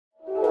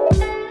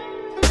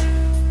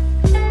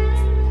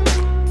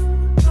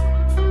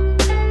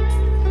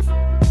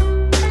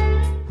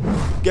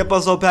¿Qué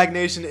pasó, Pack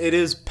Nation? It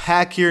is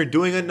Pack here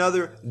doing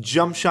another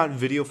jump shot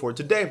video for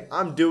today.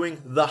 I'm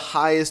doing the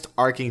highest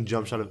arcing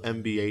jump shot of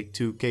NBA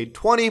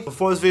 2K20.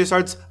 Before this video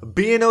starts,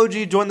 be an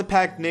OG, join the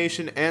Pack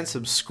Nation, and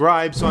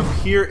subscribe. So I'm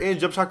here in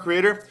Jump Shot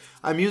Creator.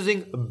 I'm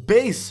using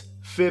base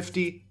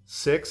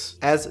 56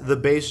 as the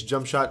base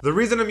jump shot. The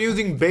reason I'm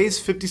using base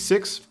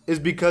 56 is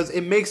because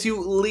it makes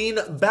you lean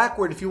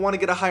backward. If you want to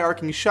get a high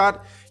arcing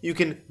shot, you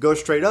can go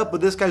straight up,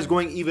 but this guy's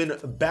going even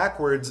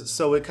backwards,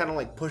 so it kind of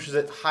like pushes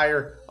it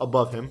higher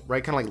above him,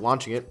 right? Kind of like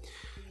launching it.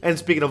 And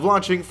speaking of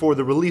launching, for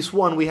the release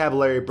one, we have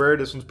Larry Bird.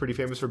 This one's pretty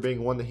famous for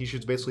being one that he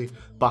shoots basically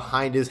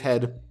behind his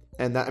head.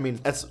 And that, I mean,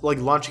 that's like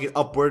launching it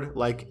upward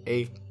like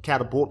a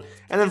catapult.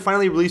 And then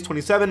finally, release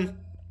 27.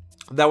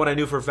 That one I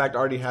knew for a fact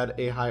already had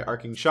a high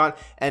arcing shot,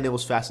 and it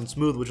was fast and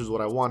smooth, which is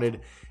what I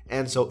wanted.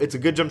 And so it's a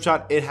good jump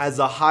shot. It has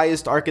the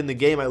highest arc in the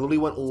game. I literally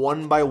went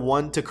one by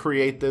one to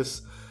create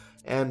this.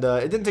 And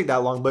it didn't take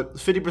that long, but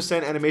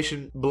 50%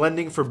 animation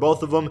blending for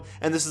both of them.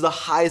 And this is the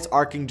highest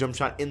arcing jump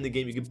shot in the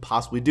game you could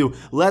possibly do.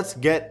 Let's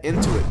get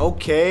into it.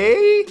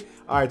 Okay.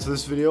 All right, so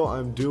this video,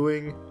 I'm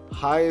doing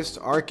highest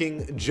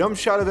arcing jump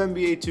shot of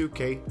NBA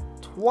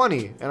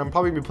 2K20. And I'm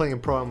probably going to be playing in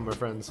pro with my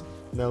friends.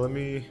 Now, let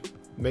me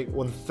make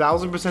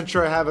 1000%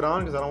 sure I have it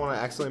on because I don't want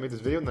to accidentally make this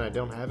video and then I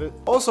don't have it.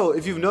 Also,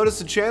 if you've noticed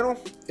the channel,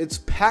 it's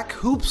Pack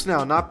Hoops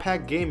now, not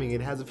Pack Gaming.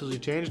 It has officially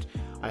changed.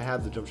 I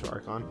have the jump shot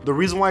arc on. The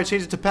reason why I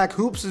changed it to Pack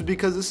Hoops is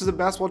because this is a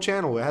basketball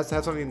channel. It has to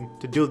have something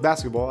to do with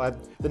basketball.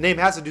 The name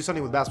has to do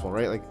something with basketball,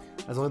 right? Like,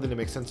 that's the only thing that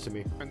makes sense to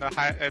me. And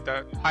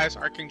the highest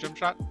arcing jump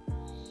shot?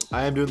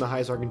 I am doing the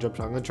highest arcing jump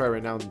shot. I'm gonna try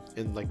right now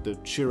in like the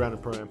shoot around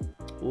and pro-am.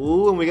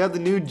 Ooh, and we got the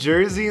new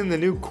jersey and the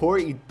new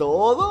court y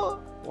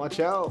todo. Watch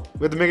out.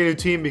 We have to make a new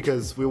team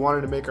because we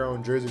wanted to make our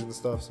own jerseys and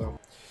stuff, so.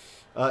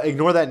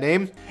 Ignore that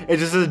name. It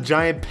just is a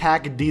giant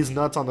pack of D's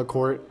nuts on the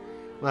court.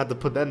 I'll have to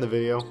put that in the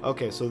video.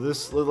 Okay, so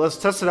let's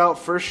test it out.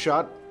 First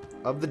shot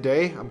of the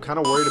day. I'm kind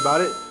of worried about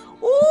it.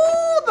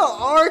 Ooh, the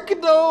arc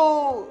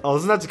though. Oh,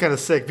 isn't that kind of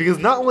sick? Because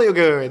not only,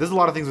 okay, there's a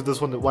lot of things with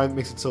this one that why it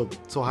makes it so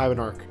high of an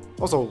arc.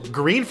 Also,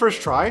 green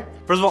first try.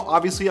 First of all,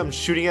 obviously I'm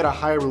shooting at a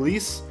high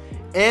release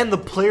and the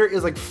player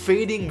is like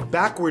fading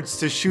backwards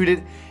to shoot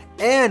it.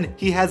 And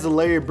he has the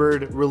Larry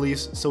Bird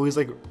release, so he's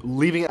like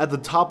leaving it at the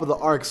top of the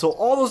arc. So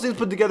all those things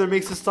put together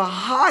makes this the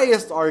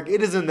highest arc.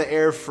 It is in the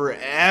air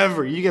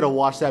forever. You gotta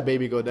watch that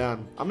baby go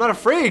down. I'm not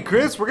afraid,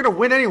 Chris. We're gonna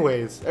win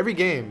anyways, every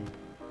game.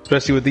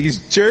 Especially with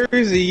these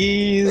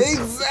jerseys.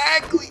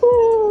 Exactly.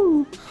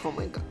 Ooh. Oh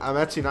my god. I'm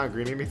actually not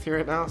greening anything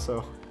right now,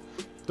 so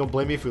don't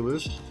blame me if we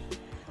lose.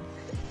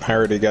 I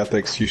already got the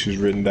excuses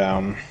written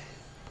down.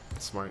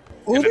 Smart.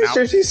 Oh, this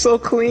jersey's so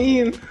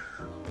clean.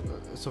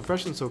 So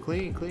fresh and so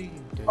clean.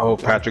 Oh,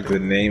 Patrick, the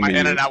name of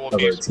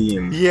our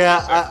team.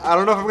 Yeah, I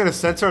don't know if I'm gonna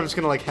censor. I'm just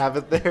gonna like have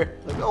it there.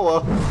 Like, oh well.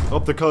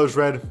 Hope the color's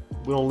red.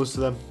 We don't lose to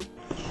them.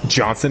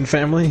 Johnson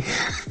family.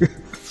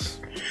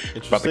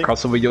 About to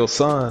cross over your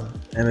son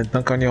and then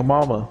dunk on your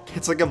mama.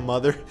 It's like a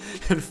mother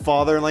and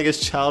father and like his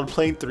child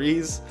playing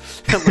threes.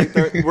 And like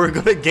we're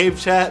going to game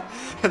chat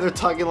and they're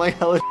talking like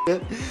hella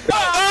shit.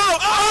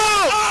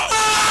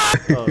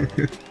 Oh,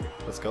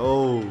 let's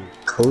go.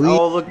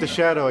 Oh, look, the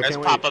shadow. I can't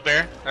wait. There's Papa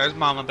Bear. There's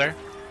Mama Bear.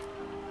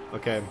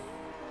 Okay.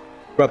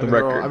 About the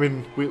record. I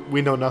mean,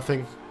 we know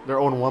nothing. They're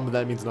 0-1, but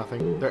that means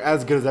nothing. They're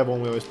as good as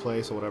everyone we always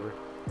play, so whatever.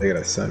 They got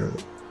a center.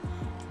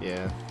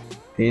 Yeah.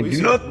 He ain't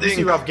do nothing. You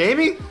see Ralph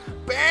Gaming?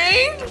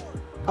 Bang!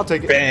 I'll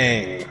take it.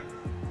 Bang!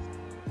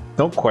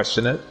 Don't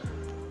question it.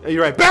 Yeah,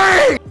 you're right.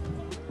 Bang!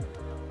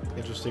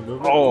 Interesting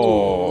movement.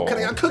 Oh. Could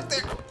have got cooked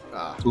there.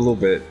 Ah. A little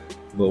bit.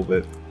 A little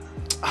bit.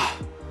 Ah.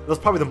 That was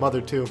probably the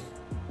mother, too.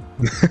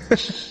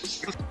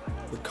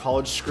 The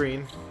college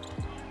screen.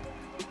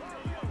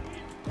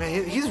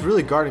 Man, he's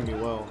really guarding me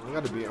well. I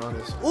gotta be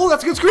honest. Oh,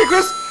 that's a good screen,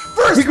 Chris!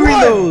 First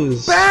one!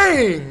 Those.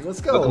 Bang! Let's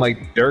go. Looking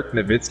like Dirk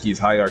Nowitzki's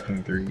high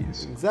arcing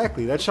threes.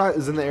 Exactly. That shot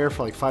is in the air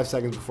for like 5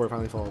 seconds before it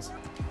finally falls.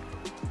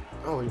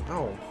 Oh,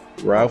 no.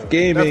 Ralph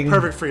Gaming.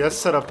 That's perfect for you. That's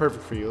set up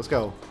perfect for you. Let's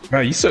go.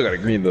 Man, you still gotta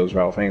green those,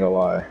 Ralph. I ain't gonna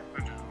lie.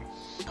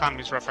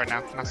 Economy's rough right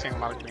now. I'm not seeing a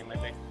lot of green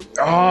lately.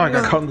 Oh, I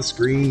got caught on the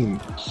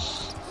screen.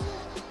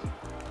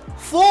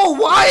 Full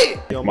white!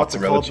 Yo, I'm about to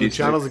Mozzarella call up the cheese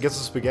channels against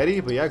the spaghetti,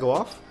 but yeah, go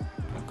off.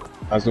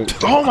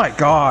 Oh my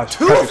gosh!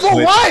 Two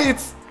full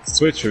whites!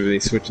 Switcher, they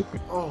switch it.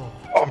 Oh,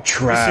 I'm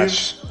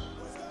trash.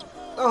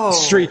 Oh.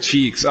 Straight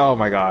cheeks. Oh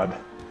my god.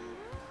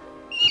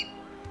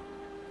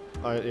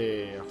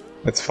 Yeah.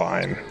 That's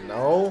fine.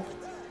 No.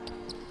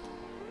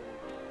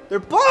 They're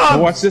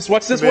bombs! Watch this,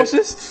 watch this, watch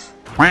this!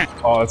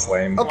 Oh, that's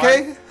lame.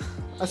 Okay.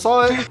 I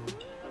saw it.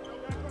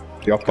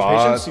 Yo,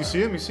 Patience, you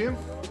see him? You see him?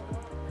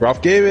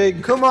 Ralph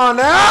Gaming! Come on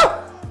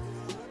now!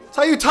 That's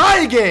how you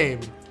tie a game!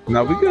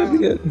 No, we good, we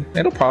good.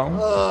 Ain't no problem.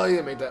 Oh, you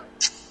didn't make that.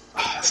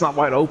 It's not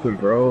wide open,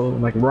 bro.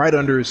 Like right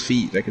under his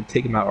feet. I could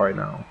take him out right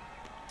now.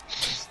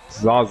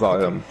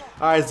 Zaza him.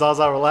 Alright,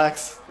 Zaza,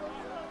 relax.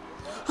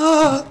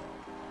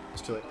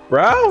 It's too late.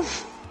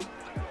 Ralph!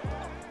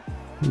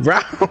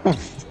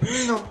 Ralph!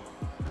 No.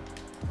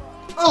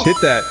 Oh. Hit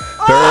that.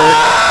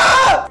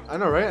 Ah! I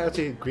know, right?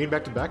 Actually, green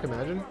back to back,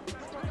 imagine.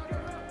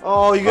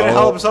 Oh, you gotta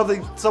help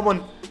something.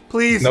 Someone,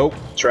 please. Nope.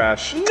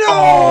 Trash.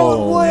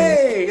 No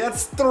way.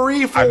 That's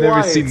 3 full I've never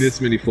whites. seen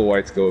this many full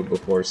whites go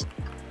before.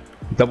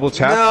 Double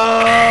tap.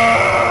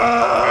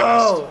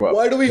 No. Well,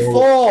 Why do we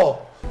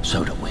fall?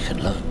 So that we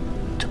can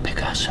learn to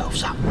pick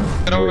ourselves up.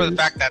 Get over the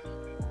fact that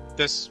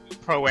this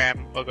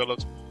Pro-Am logo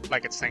looks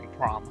like it's saying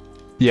prom.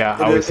 Yeah,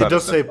 I always It thought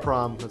does that. say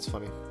prom. That's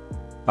funny.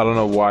 I don't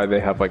know why they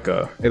have like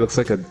a. It looks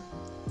like a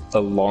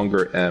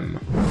longer M.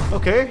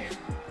 Okay.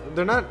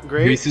 They're not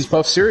great. Reese's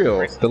Puff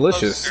cereal,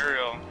 delicious.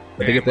 Cereal.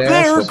 I think if they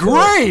They're asked for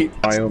great.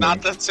 Wyoming.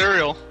 Not that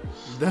cereal.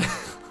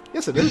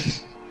 Yes, it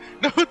is.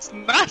 No, it's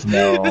not.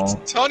 No. It's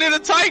Tony the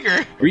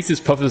Tiger. Reese's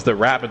Puff is the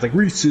rap. It's like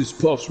Reese's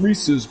Puffs,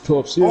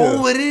 yeah.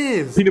 Oh, it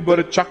is. Peanut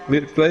butter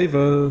chocolate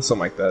flavor, something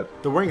like that.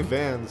 They're wearing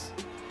Vans.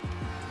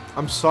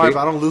 I'm sorry,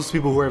 but I don't lose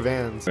people who wear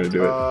Vans. Way to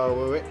do it.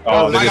 Wait.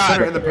 Oh, Oh, they're my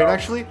God. In the disrespecting paint, Ralph.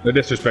 actually? They're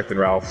disrespecting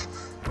Ralph.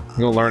 You're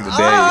gonna learn today.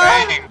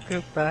 Bang.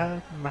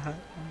 Goodbye, my.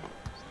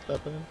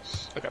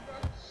 Okay.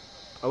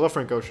 I love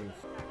Frank Ocean.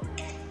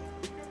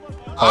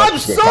 Oh, I'm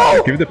let's go, so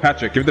Patrick. Give it to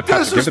Patrick. Give it to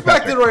Patrick. Give it to disrespected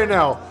Patrick. right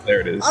now. There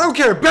it is. I don't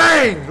care.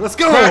 Bang! Let's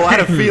go. I had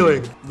a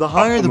feeling. The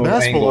higher the Optimal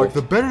basketball angle. arc,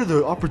 the better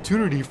the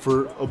opportunity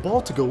for a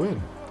ball to go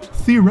in.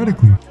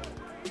 Theoretically.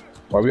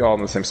 Why are we all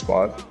in the same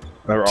spot?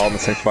 Now we're all in the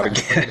same spot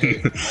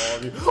again.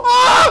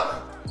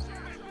 Ah!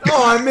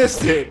 Oh, I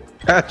missed it.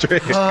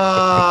 Patrick.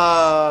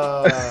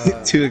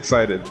 Too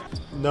excited.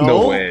 No.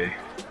 No way.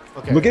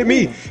 Okay. Look at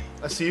me.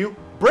 I see you.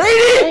 Brady!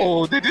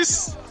 Oh, they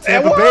just.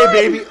 Tampa Bay,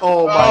 baby.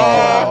 Oh, my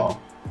God.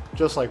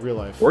 Just like real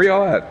life. Where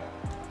y'all at?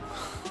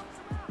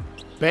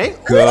 Bang?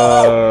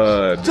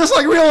 Good. Just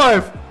like real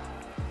life.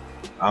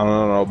 I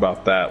don't know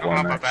about that don't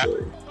one, know about that.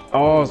 actually.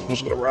 Oh, it's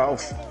supposed to go to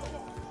Ralph.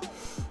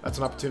 That's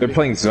an opportunity. They're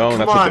playing zone. Come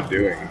That's on. what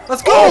they're doing.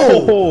 Let's go.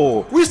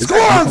 Oh, We this score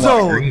guy on hits a lot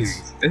of zones.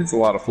 greens. It's a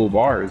lot of full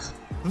bars.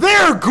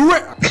 They're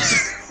great. Look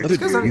This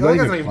guy's not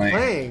even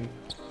playing.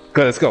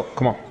 Good, let's go.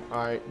 Come on. All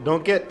right,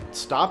 don't get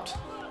stopped.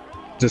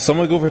 Does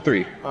someone go for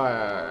 3? All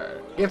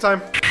right, game time.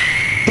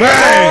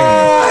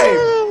 Bang!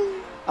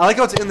 I like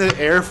how it's in the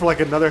air for like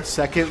another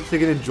second so you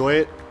can enjoy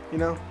it. You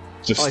know?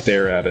 Just I like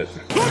stare at it.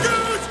 Look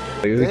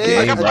at the Hey, game,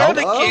 Like I'm bro. part of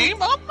Ralph. the game.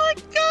 Oh my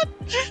God.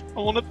 I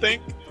want to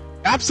thank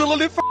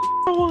absolutely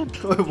one.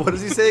 What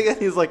does he say again?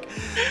 He's like,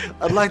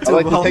 I'd like I'd to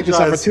like to take this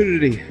apologize.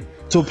 opportunity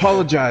to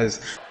apologize.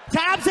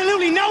 To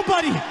absolutely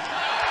nobody.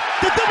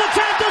 The double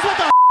champ does what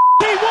the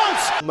he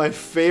wants. My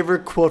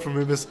favorite quote from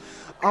him is,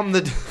 I'm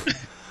the champ.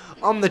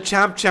 I'm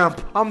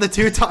the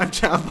 2-time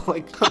champ.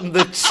 Like, I'm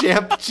the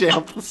champ.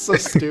 It's so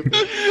stupid.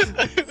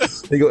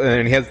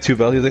 And he has 2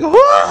 belts. He's like,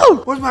 whoa!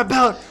 Where's my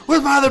belt?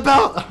 Where's my other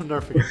belt? I'll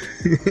never forget.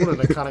 What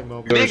an iconic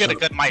moment. They get a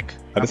good mic.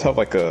 I just have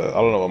like a,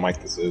 I don't know what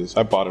mic this is.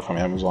 I bought it from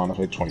Amazon. It's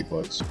like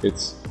 $20.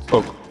 It's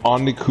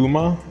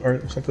Onikuma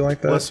or something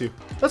like that. Bless you.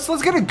 Let's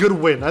get a good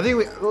win. I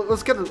think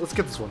let's get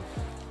this one.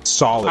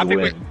 Solid I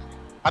think win.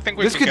 I think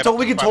we We can can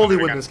totally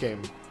win again. this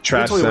game.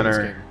 Trash We can totally win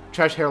center. this game.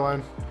 Trash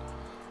hairline.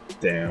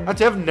 Damn.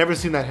 Actually, I've never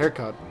seen that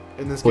haircut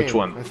in this game. Which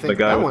one? I think The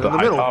guy that with one the in the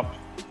high middle. top?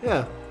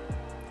 Yeah.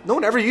 No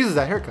one ever uses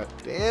that haircut.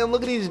 Damn,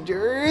 look at these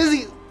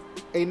jerseys.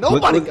 Ain't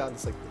nobody look. got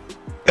this like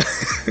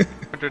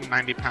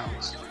 190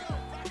 pounds.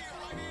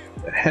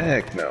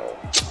 Heck no.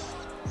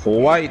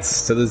 Full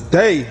whites to this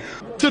day.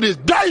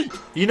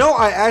 You know,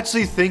 I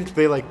actually think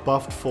they like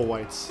buffed full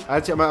whites.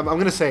 Actually, I'm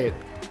gonna say it.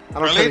 I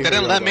don't Really? think They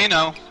didn't let me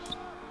know.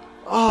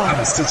 Oh,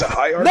 That's such a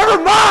high art.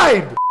 never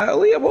mind.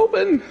 Ellie, I'm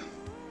open.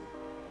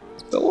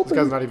 Still This guy's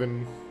open. not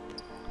even.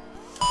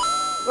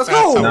 Let's That's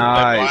go. a Nice.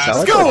 I blast. like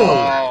Let's go.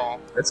 Oh.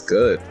 That's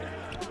good.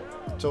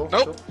 So,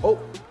 Nope. oh,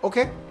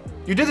 okay.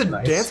 You did the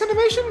Nice. dance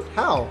animation?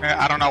 How?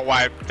 I don't know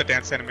why the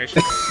dance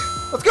animation.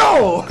 Let's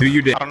go. Who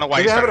you did? I don't know why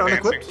Maybe you I have started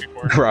it dancing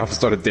unequipped? before. Ralph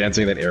started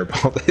dancing, then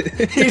airballed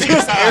it. He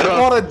just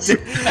airballed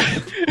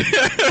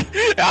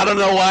a I don't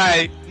know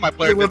why my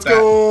player did Let's that.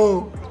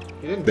 go.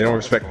 He didn't They don't fall.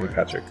 respect me,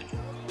 Patrick.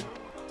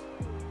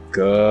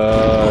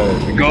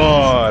 Good.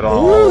 Good.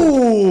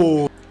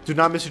 Oh. Ooh. Do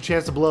not miss your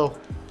chance to blow.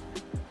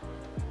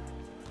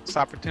 This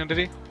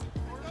opportunity.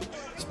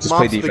 Just Mom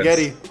play defense.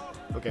 spaghetti.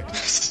 Okay.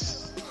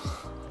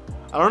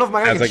 I don't know if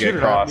my guy As can I shoot get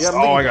or not. crossed. Yeah, I'm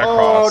Oh, I thinking- got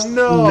crossed. Oh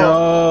no!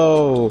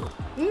 No.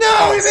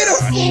 No, he made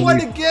a full one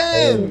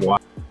again. Oh, wow.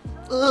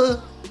 Ugh.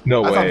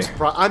 No I thought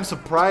way. I'm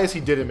surprised he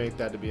didn't make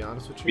that. To be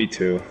honest with you. Me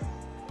too.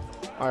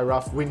 All right,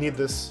 Ralph, we need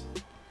this.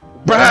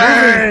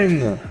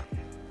 Bang!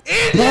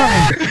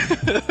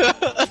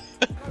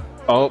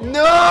 Oh.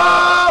 No!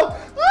 Ah!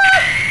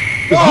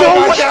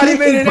 Oh my God, he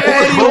made it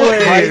We're both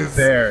right anyways.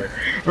 there.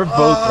 We're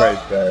both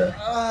right there.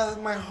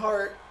 My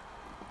heart.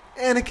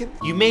 Anakin.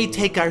 You may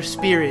take our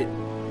spirit,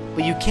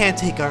 but you can't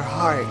take our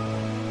heart.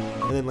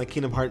 And then like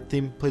Kingdom Heart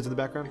theme plays in the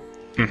background.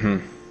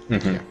 And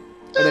then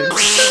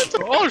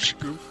Oh,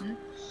 Goofy.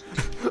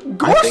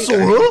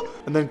 Gorsel!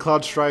 And then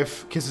Cloud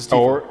Strife kisses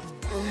Tifa.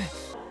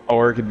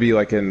 Or it could be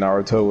like in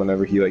Naruto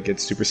whenever he like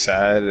gets super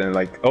sad and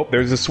like, oh,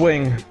 there's a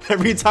swing.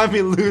 Every time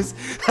we lose,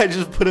 I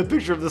just put a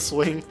picture of the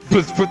swing.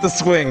 Put the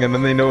swing and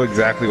then they know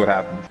exactly what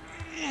happened.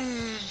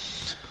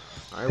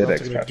 Alright, Hit we're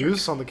X, taking a Patrick.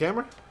 deuce on the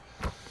camera.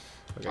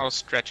 I was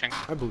stretching.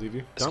 I believe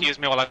you. Excuse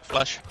me while I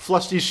flush.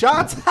 Flush these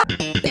shots.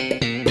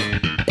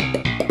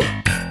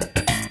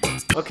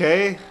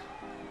 Okay.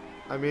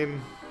 I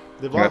mean,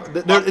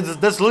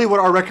 that's literally what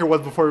our record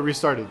was before we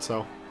restarted.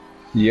 So.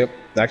 Yep.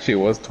 Actually, it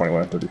was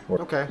 21-34.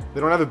 Okay.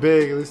 They don't have it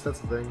big. At least that's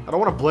the thing. I don't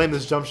want to blame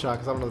this jump shot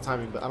because I don't know the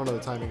timing. But I don't know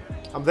the timing.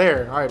 I'm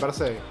there. All right. About to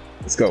say.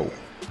 Let's go.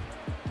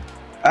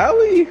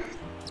 Alley.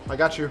 I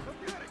got you.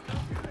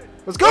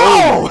 Let's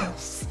go.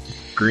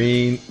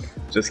 Green.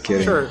 Just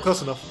kidding. Sure.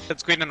 Close enough.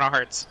 It's green in our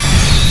hearts.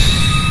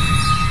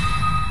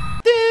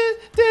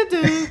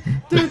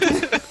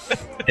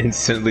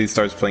 Instantly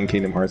starts playing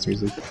Kingdom Hearts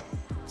music.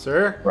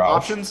 Sir, Ralph.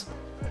 options?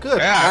 Good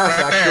Yeah,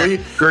 pass, right there. actually.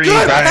 Green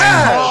Good bang.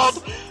 pass!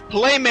 Called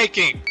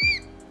playmaking.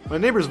 My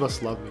neighbors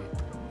must love me.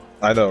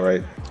 I know,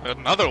 right?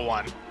 Another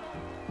one.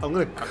 I'm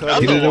gonna cut Another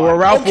He it. didn't know one. where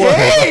Ralph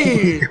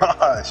Okay. was. Oh my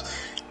gosh.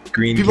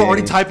 Green. People are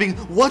already gang. typing,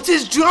 what's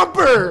his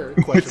jumper?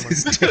 What's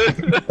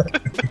Question mark.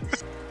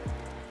 his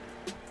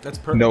That's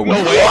perfect. No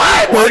way.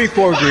 What?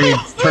 34 green.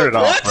 Turn it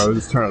off, bro.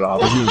 Just turn it off.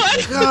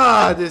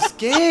 God, this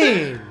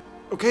game.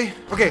 Okay.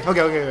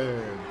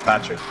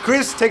 Patrick.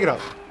 Chris, take it up.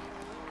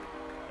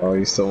 Oh,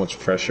 he's so much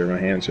pressure. My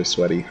hands are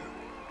sweaty.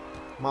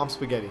 Mom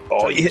spaghetti.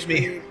 Oh, you hit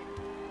me.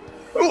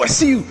 Oh, I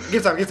see you.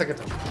 Get time.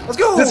 Let's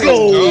go. Let's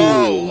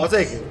go. I'll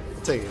take it.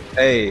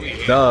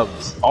 Hey,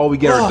 dubs. All we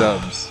get are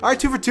dubs. All right,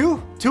 2 for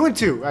 2. 2 and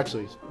 2,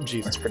 actually.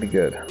 Jeez. That's pretty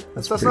good.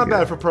 That's pretty not good.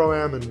 bad for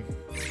Pro-Am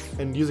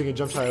and using a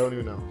jump shot I don't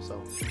even know. So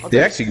I'll They take it.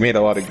 actually made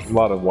a lot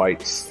of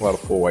whites, a lot of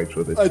full whites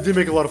with it. I did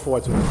make a lot of full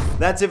whites with it.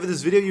 That's it for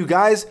this video, you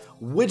guys.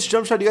 Which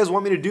jump shot do you guys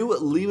want me to do?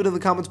 Leave it in the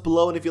comments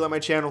below. And if you like my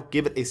channel,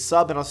 give it a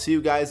sub. And I'll see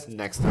you guys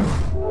next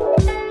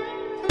time.